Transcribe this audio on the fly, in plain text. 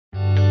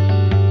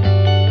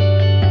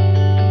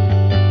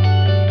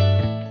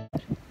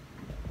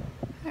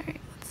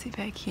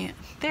Okay, I can't.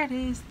 There it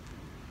is.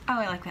 Oh,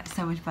 I like that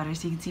so much better.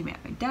 So you can see me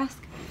at my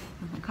desk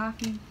with my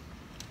coffee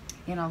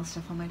and all the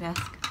stuff on my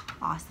desk.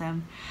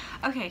 Awesome.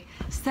 Okay,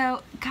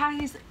 so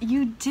guys,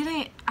 you did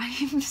it. I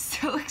am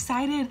so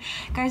excited.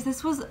 Guys,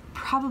 this was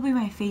probably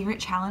my favorite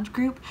challenge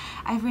group.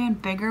 I've ran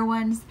bigger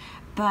ones,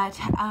 but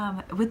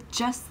with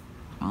just,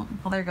 well,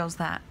 there goes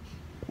that.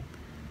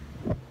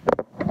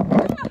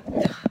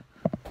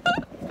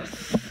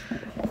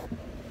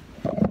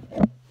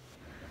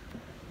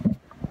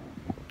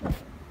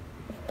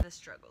 The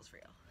struggle's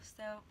real.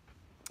 So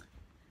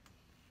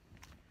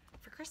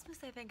for Christmas,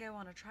 I think I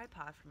want a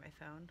tripod for my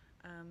phone,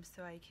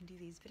 so I can do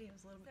these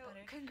videos a little bit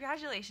better.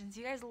 Congratulations,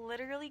 you guys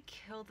literally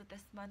killed it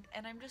this month,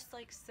 and I'm just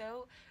like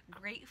so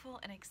grateful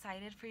and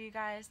excited for you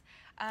guys.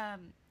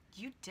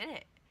 You did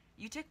it.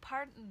 You took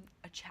part in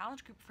a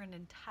challenge group for an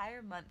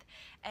entire month,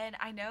 and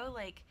I know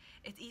like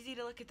it's easy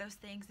to look at those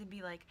things and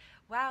be like,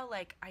 wow,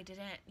 like I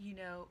didn't, you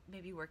know,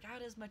 maybe work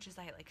out as much as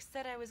I like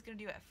said I was gonna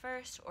do at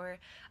first, or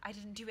I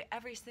didn't do it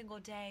every single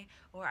day,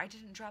 or I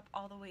didn't drop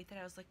all the weight that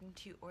I was looking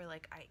to, or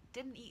like I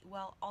didn't eat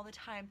well all the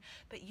time.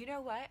 But you know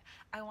what?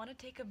 I want to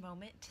take a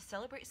moment to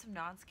celebrate some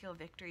non-scale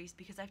victories,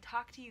 because I've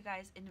talked to you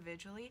guys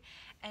individually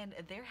and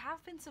there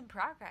have been some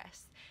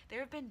progress. There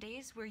have been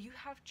days where you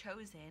have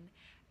chosen,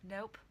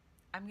 nope,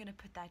 I'm gonna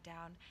put that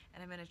down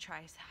and I'm gonna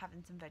try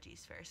having some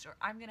veggies first, or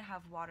I'm gonna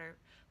have water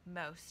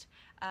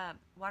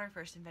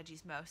first and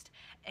veggies most.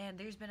 And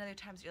there's been other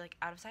times you're like,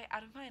 out of sight,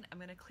 out of mind, I'm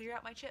gonna clear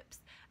out my chips,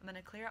 I'm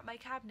gonna clear out my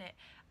cabinet,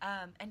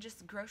 and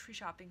just grocery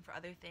shopping for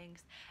other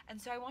things. And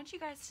so I want you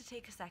guys to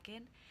take a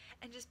second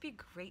and just be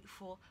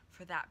grateful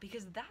for that,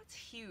 because that's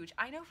huge.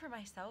 I know for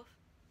myself,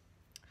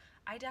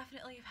 I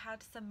definitely have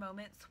had some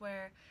moments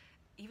where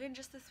even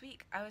just this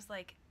week I was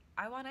like,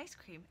 I want ice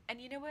cream,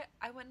 and you know what,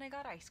 I went and I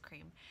got ice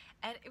cream,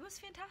 and it was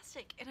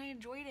fantastic and I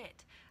enjoyed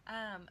it,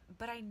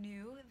 but I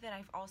knew that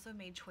I've also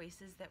made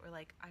choices that were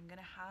like, I'm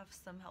gonna have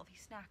some healthy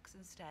snacks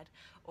instead,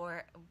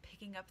 or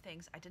picking up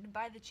things. I didn't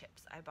buy the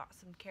chips, I bought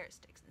some carrot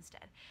sticks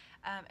instead,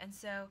 and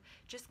so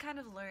just kind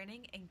of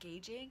learning,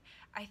 engaging.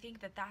 I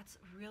think that that's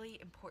really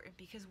important,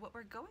 because what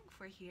we're going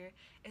for here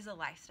is a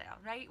lifestyle,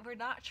 right? We're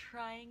not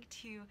trying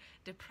to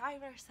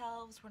deprive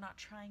ourselves, we're not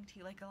trying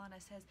to, like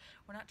Alana says,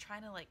 we're not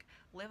trying to like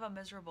live a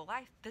miserable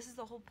life. This is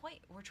the whole point.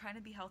 We're trying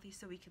to be healthy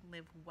so we can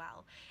live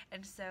well.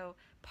 And so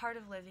part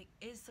of living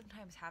is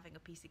sometimes having a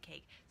piece of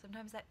cake.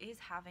 Sometimes that is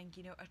having,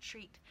 you know, a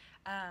treat.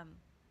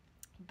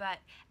 But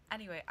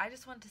anyway, I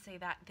just wanted to say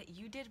that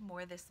you did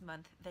more this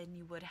month than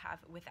you would have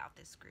without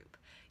this group.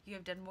 You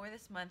have done more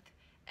this month,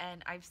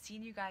 and I've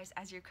seen you guys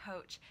as your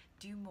coach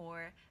do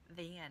more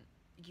than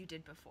you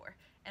did before.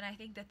 And I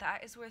think that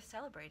that is worth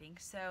celebrating.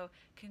 So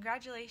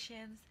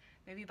congratulations.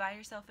 Maybe buy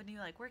yourself a new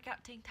like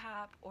workout tank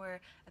top, or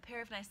a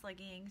pair of nice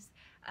leggings,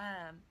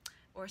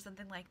 or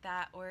something like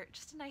that, or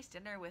just a nice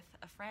dinner with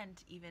a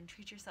friend. Even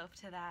treat yourself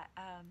to that,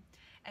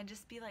 and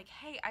just be like,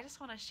 hey, I just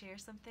want to share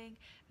something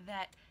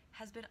that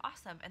has been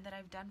awesome and that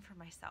I've done for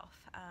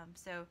myself.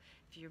 So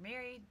if you're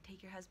married,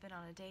 take your husband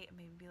on a date and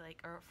maybe be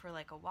like, or for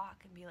like a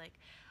walk, and be like,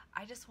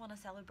 I just want to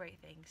celebrate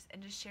things,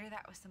 and just share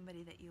that with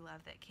somebody that you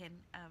love that can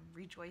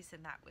rejoice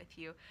in that with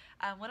you.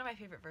 One of my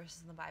favorite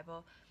verses in the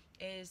Bible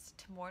is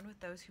to mourn with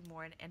those who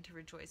mourn and to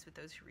rejoice with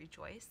those who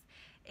rejoice.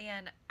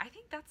 And I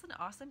think that's an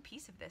awesome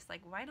piece of this.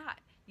 Like, why not?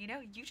 You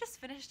know, you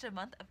just finished a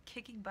month of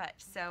kicking butt,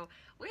 so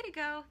way to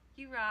go,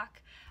 you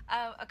rock.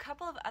 A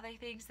couple of other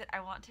things that I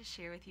want to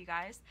share with you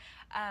guys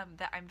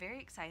that I'm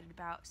very excited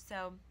about.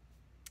 So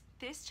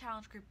this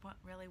challenge group went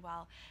really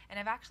well, and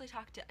I've actually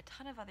talked to a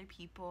ton of other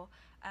people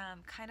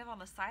kind of on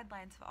the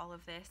sidelines of all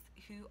of this,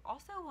 who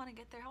also want to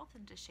get their health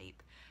into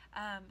shape.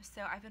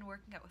 So I've been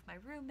working out with my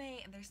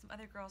roommate, and there's some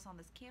other girls on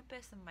this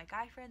campus, some of my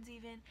guy friends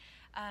even,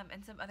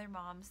 and some other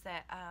moms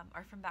that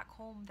are from back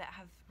home that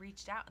have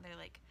reached out, and they're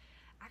like,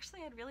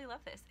 actually, I'd really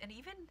love this. And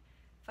even,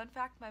 fun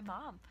fact, my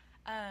mom,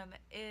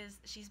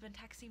 she's been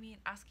texting me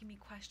and asking me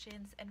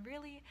questions, and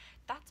really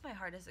that's my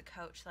heart as a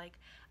coach. Like,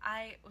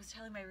 I was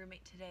telling my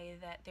roommate today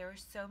that there were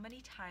so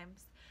many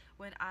times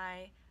when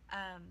I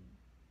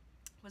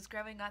was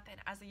growing up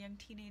and as a young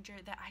teenager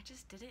that I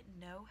just didn't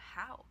know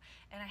how,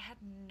 and I had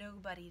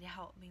nobody to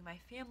help me. My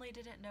family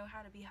didn't know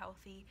how to be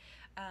healthy.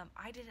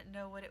 I didn't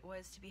know what it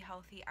was to be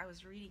healthy. I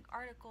was reading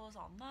articles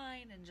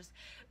online and just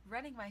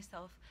running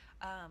myself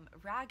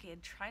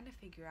ragged, trying to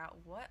figure out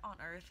what on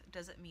earth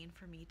does it mean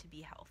for me to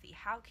be healthy.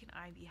 How can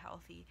I be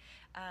healthy?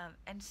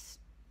 And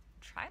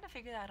trying to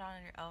figure that out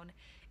on your own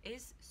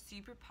is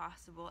super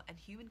possible, and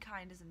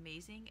humankind is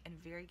amazing and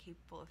very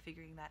capable of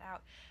figuring that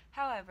out.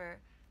 However,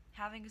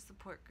 having a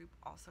support group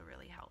also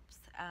really helps,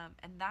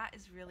 and that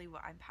is really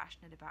what I'm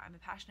passionate about. I'm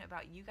passionate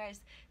about you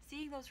guys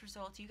seeing those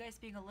results, you guys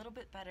being a little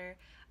bit better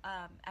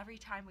every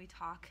time we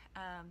talk,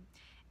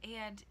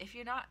 and if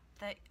you're not,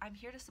 that I'm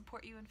here to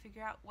support you and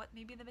figure out what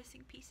maybe the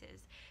missing piece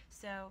is.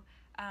 So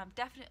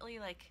definitely,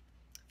 like,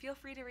 feel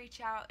free to reach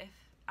out if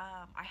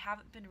I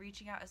haven't been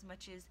reaching out as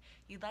much as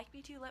you'd like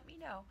me to. Let me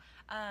know.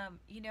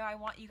 I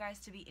want you guys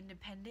to be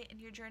independent in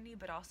your journey,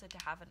 but also to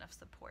have enough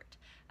support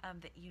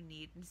that you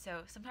need. And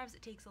so sometimes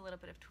it takes a little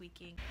bit of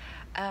tweaking.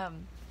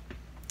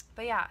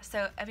 But yeah,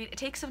 so I mean, it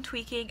takes some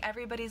tweaking.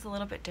 Everybody's a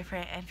little bit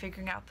different, and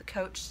figuring out the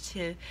coach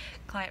to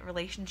client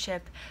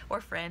relationship or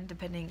friend,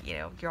 depending,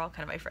 you're all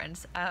kind of my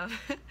friends,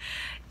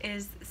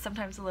 is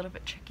sometimes a little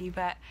bit tricky.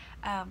 But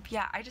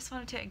yeah, I just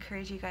wanted to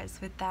encourage you guys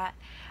with that.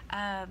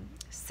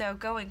 So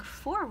going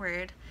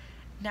forward,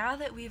 now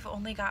that we've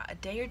only got a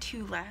day or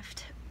two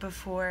left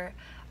before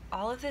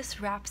all of this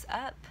wraps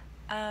up,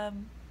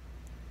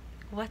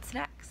 what's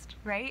next,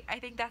 right? I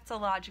think that's a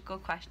logical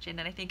question,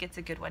 and I think it's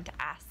a good one to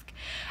ask.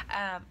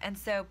 And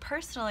so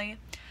personally,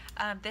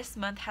 this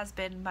month has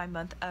been my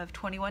month of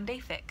 21 Day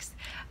Fix,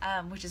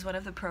 which is one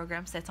of the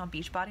programs that's on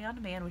Beachbody On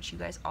Demand, which you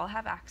guys all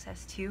have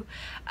access to.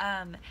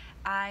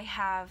 I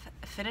have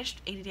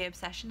finished 80 Day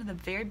Obsession in the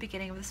very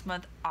beginning of this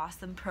month.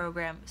 Awesome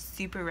program,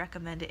 super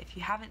recommend it if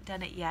you haven't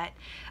done it yet.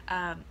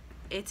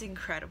 It's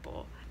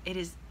incredible. It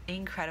is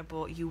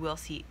incredible. You will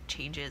see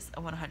changes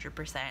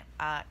 100%,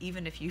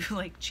 even if you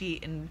like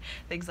cheat and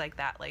things like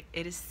that. Like,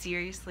 it is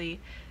seriously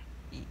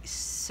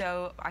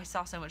so, I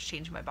saw so much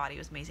change in my body. It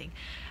was amazing.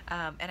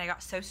 And I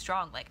got so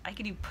strong. Like, I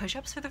could do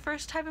push-ups for the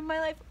first time in my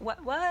life. What?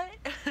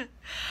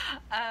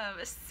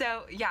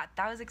 So yeah,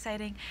 that was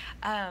exciting.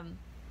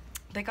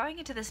 But going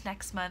into this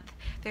next month,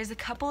 there's a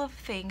couple of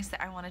things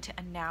that I wanted to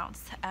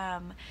announce.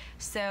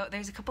 So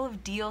there's a couple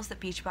of deals that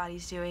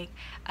Beachbody's doing.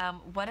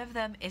 One of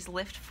them is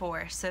Lift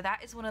 4. So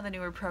that is one of the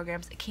newer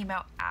programs. It came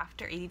out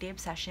after 80 Day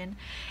Obsession,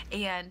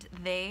 and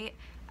they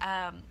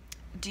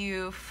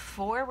do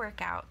 4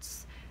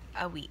 workouts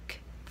a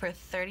week for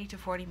 30 to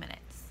 40 minutes.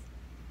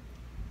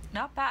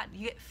 Not bad.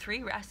 You get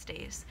 3 rest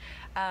days.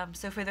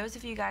 So for those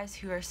of you guys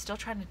who are still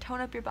trying to tone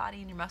up your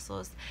body and your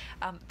muscles,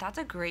 that's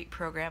a great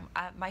program.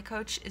 My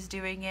coach is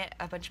doing it.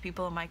 A bunch of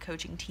people in my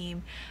coaching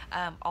team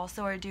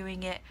also are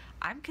doing it.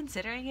 I'm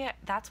considering it.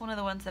 That's one of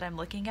the ones that I'm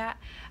looking at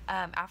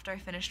after I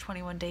finish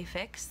 21 Day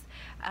Fix.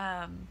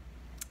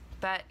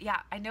 But yeah,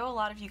 I know a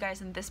lot of you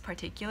guys in this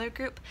particular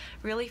group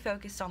really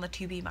focused on the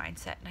 2B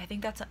mindset, and I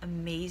think that's an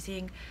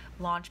amazing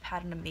launch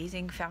pad, an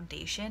amazing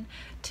foundation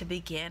to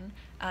begin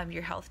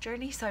your health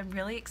journey. So I'm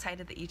really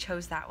excited that you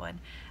chose that one.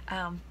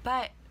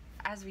 But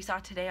as we saw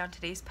today on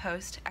today's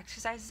post,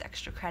 exercise is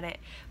extra credit,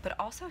 but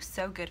also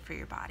so good for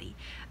your body.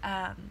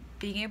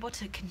 Being able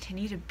to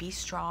continue to be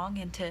strong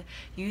and to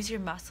use your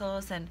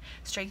muscles and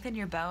strengthen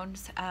your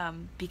bones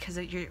because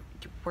you're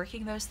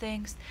working those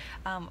things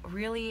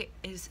really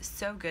is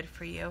so good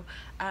for you.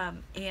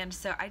 And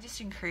so I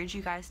just encourage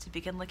you guys to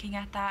begin looking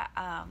at that.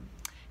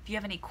 If you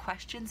have any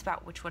questions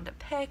about which one to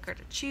pick or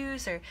to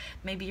choose, or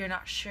maybe you're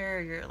not sure,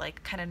 you're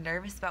like kind of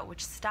nervous about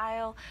which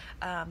style,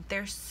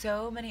 there's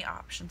so many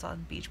options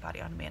on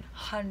Beachbody On Demand.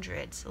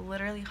 Hundreds,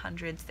 literally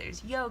hundreds.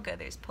 There's yoga,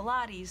 there's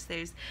Pilates,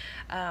 there's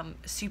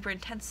super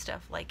intense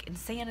stuff like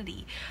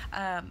Insanity,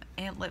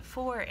 and Lift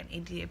 4 and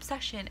 80 Day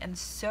Obsession, and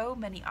so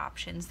many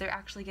options. They're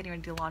actually getting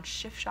ready to launch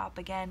Shift Shop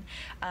again,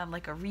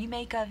 like a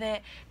remake of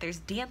it. There's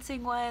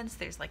dancing ones,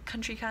 there's like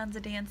country kinds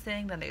of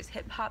dancing, then there's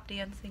hip hop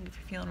dancing if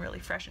you're feeling really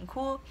fresh and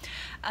cool.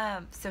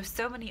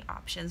 So many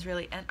options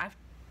really, and I've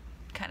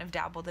kind of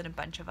dabbled in a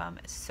bunch of them.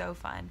 It's so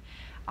fun.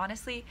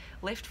 Honestly,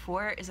 Lift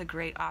 4 is a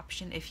great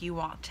option if you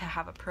want to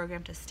have a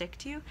program to stick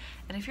to,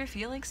 and if you're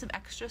feeling some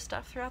extra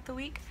stuff throughout the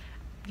week,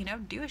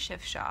 do a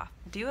Shift Shop,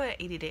 do a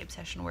 80 Day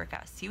Obsession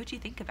workout, see what you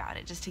think about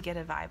it, just to get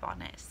a vibe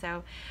on it.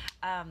 So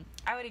I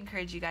would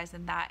encourage you guys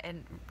in that,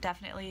 and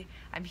definitely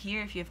I'm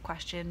here if you have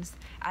questions,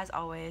 as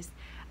always.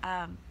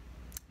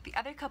 The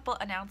other couple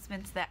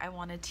announcements that I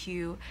wanted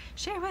to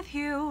share with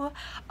you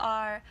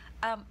are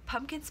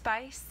pumpkin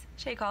spice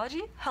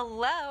Shakeology.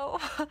 Hello!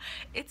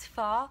 It's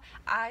fall.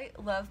 I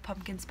love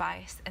pumpkin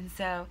spice, and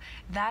so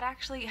that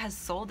actually has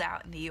sold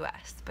out in the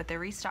US, but they're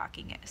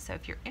restocking it. So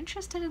if you're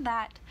interested in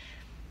that,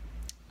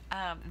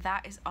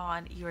 that is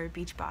on your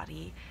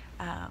Beachbody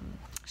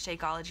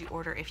Shakeology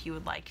order if you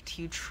would like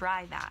to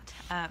try that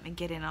and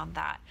get in on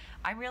that.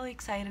 I'm really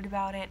excited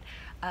about it.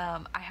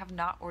 I have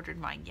not ordered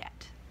mine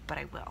yet, but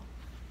I will.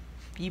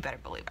 You better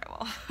believe I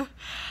will.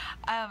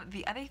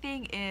 The other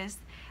thing is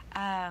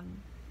that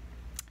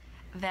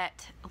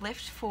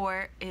Lift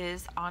 4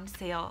 is on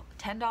sale,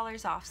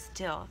 $10 off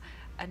still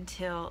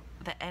until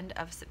the end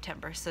of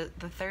September. So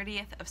the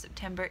 30th of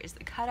September is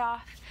the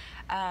cutoff.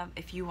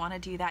 If you want to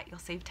do that, you'll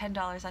save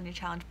 $10 on your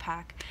challenge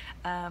pack.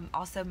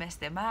 Also, Mes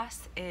de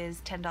Mas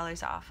is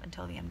 $10 off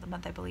until the end of the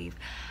month, I believe.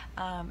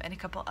 And a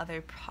couple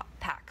other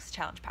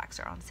challenge packs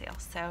are on sale.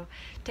 So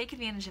take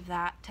advantage of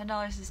that.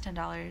 $10 is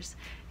 $10,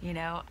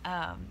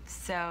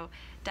 so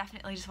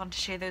definitely just wanted to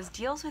share those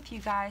deals with you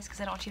guys because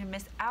I don't want you to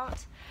miss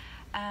out.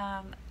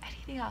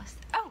 Anything else?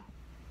 Oh,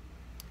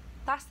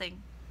 last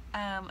thing.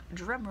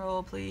 Drum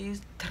roll,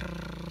 please.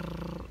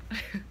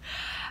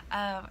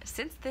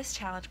 Since this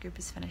challenge group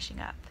is finishing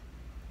up,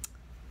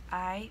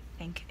 I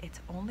think it's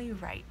only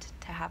right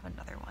to have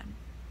another one.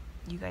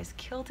 You guys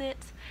killed it.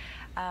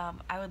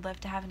 I would love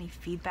to have any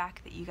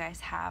feedback that you guys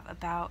have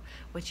about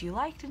what you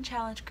liked in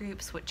challenge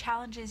groups, what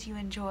challenges you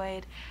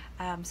enjoyed.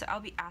 So I'll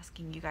be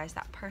asking you guys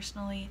that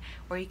personally,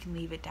 or you can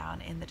leave it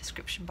down in the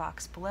description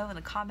box below in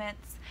the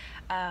comments.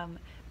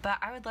 But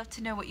I would love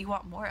to know what you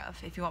want more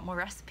of. If you want more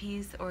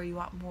recipes, or you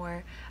want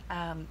more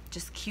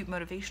just cute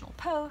motivational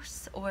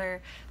posts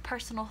or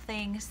personal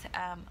things,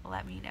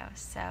 let me know.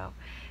 So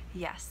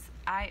yes,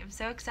 I am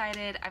so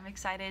excited. I'm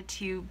excited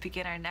to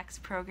begin our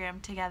next program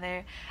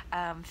together,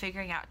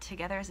 figuring out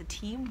together as a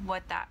team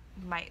what that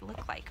might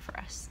look like for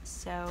us.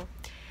 So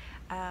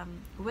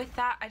with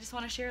that, I just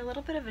want to share a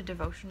little bit of a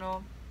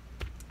devotional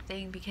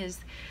thing,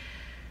 because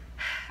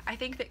I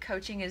think that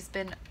coaching has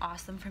been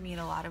awesome for me in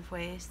a lot of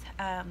ways,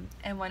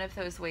 and one of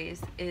those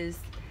ways is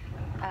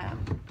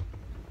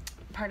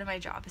part of my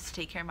job is to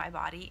take care of my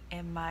body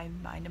and my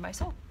mind and my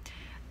soul.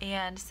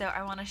 And so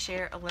I want to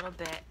share a little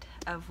bit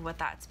of what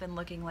that's been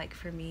looking like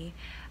for me.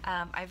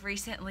 I've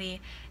recently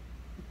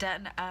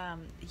done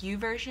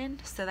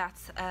YouVersion, so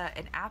that's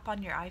an app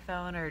on your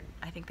iPhone, or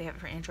I think they have it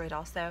for Android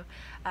also.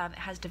 It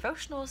has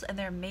devotionals, and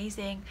they're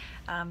amazing.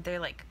 They're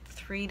like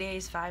 3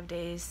 days, 5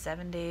 days,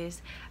 7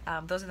 days.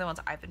 Those are the ones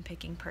I've been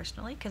picking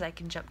personally, because I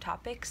can jump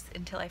topics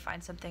until I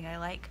find something I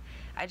like.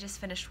 I just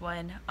finished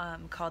one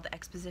called The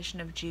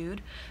Exposition of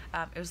Jude.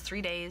 It was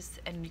 3 days,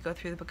 and you go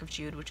through the book of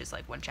Jude, which is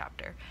like one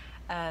chapter.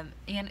 And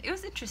it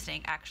was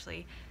interesting,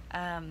 actually.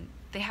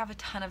 They have a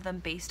ton of them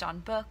based on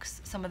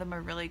books. Some of them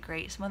are really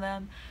great. Some of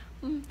them,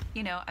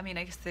 you know, I mean,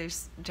 I guess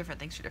there's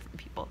different things for different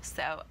people.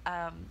 So,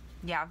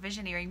 yeah,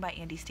 Visioneering by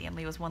Andy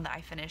Stanley was one that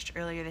I finished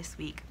earlier this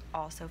week.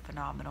 Also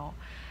phenomenal.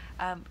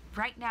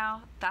 Right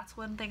now, that's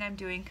one thing I'm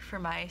doing for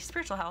my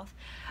spiritual health.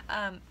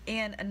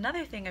 And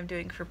another thing I'm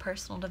doing for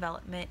personal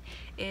development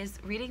is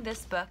reading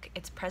this book.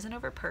 It's Present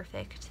Over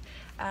Perfect.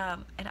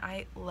 And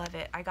I love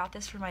it. I got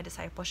this for my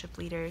discipleship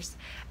leaders,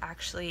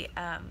 actually,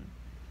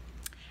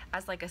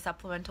 as like a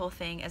supplemental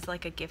thing, as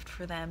like a gift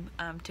for them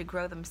to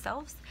grow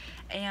themselves.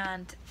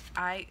 And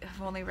I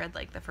have only read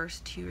like the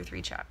first 2 or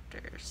 3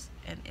 chapters,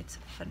 and it's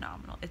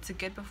phenomenal. It's a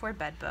good before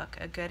bed book,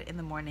 a good in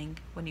the morning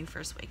when you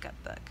first wake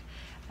up book.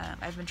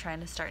 I've been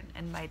trying to start and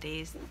end my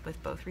days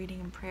with both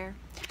reading and prayer.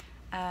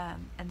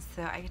 And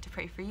so I get to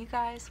pray for you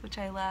guys, which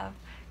I love,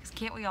 because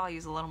can't we all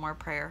use a little more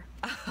prayer?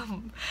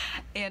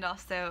 And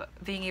also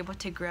being able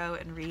to grow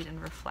and read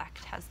and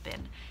reflect has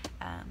been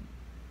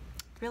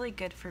really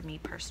good for me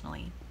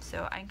personally.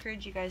 So I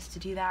encourage you guys to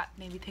do that.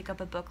 Maybe pick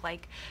up a book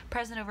like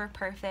Present Over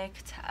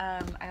Perfect.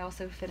 I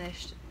also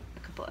finished a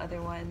couple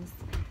other ones.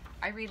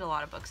 I read a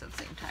lot of books at the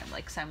same time,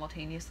 like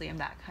simultaneously. I'm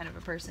that kind of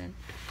a person.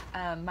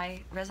 My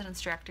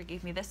residence director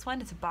gave me this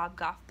one. It's a Bob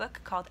Goff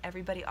book called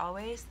Everybody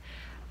Always.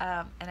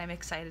 And I'm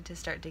excited to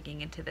start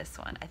digging into this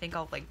one. I think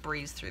I'll like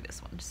breeze through this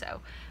one.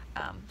 So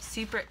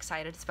super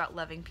excited. It's about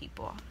loving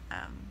people.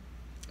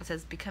 It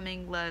says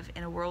becoming love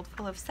in a world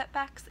full of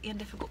setbacks and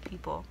difficult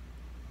people.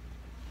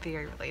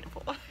 Very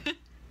relatable.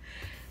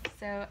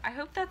 So I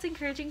hope that's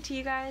encouraging to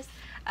you guys.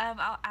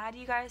 I'll add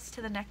you guys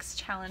to the next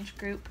challenge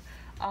group.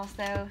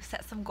 Also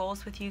set some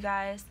goals with you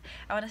guys.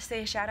 I want to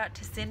say a shout out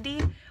to Cindy.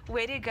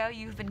 Way to go.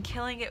 You've been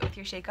killing it with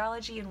your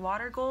Shakeology and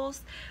water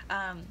goals.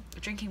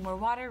 Drinking more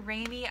water.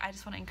 Raimi, I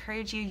just want to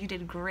encourage you. You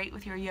did great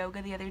with your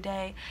yoga the other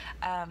day.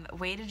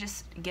 Way to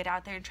just get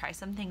out there and try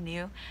something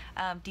new.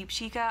 Deep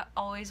Shika,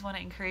 always want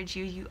to encourage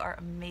you. You are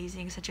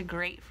amazing. Such a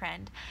great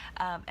friend.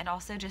 And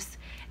also just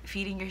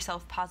feeding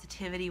yourself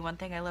positivity. One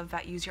thing I love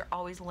about you is you're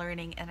always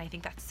learning, and I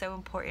think that's so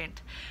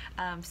important.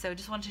 So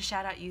just wanted to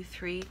shout out you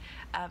 3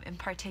 in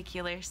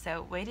particular.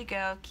 So way to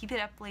go. Keep it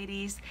up,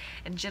 ladies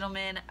and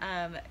gentlemen.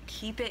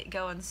 Keep it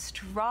going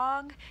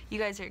strong. You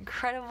guys are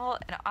incredible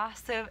and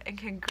awesome, and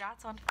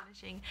congrats on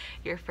finishing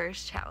your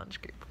first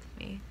challenge group with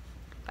me.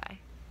 Bye.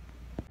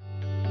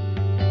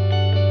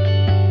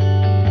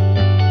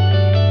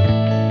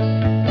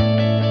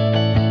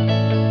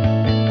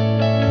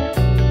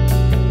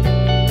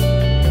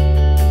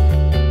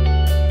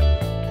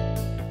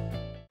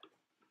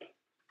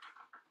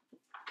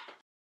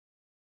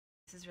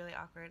 This is really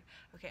awkward.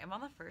 Okay, I'm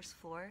on the first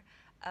floor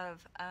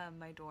of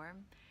my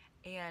dorm,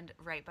 and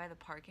right by the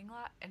parking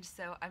lot, and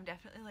so I'm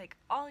definitely like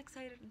all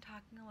excited and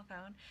talking on the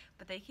phone,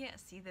 but they can't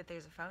see that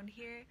there's a phone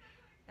here,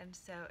 and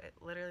so it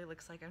literally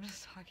looks like I'm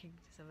just talking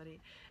to somebody.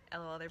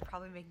 LOL, they're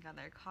probably making on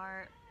their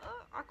car.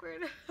 Oh,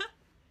 awkward.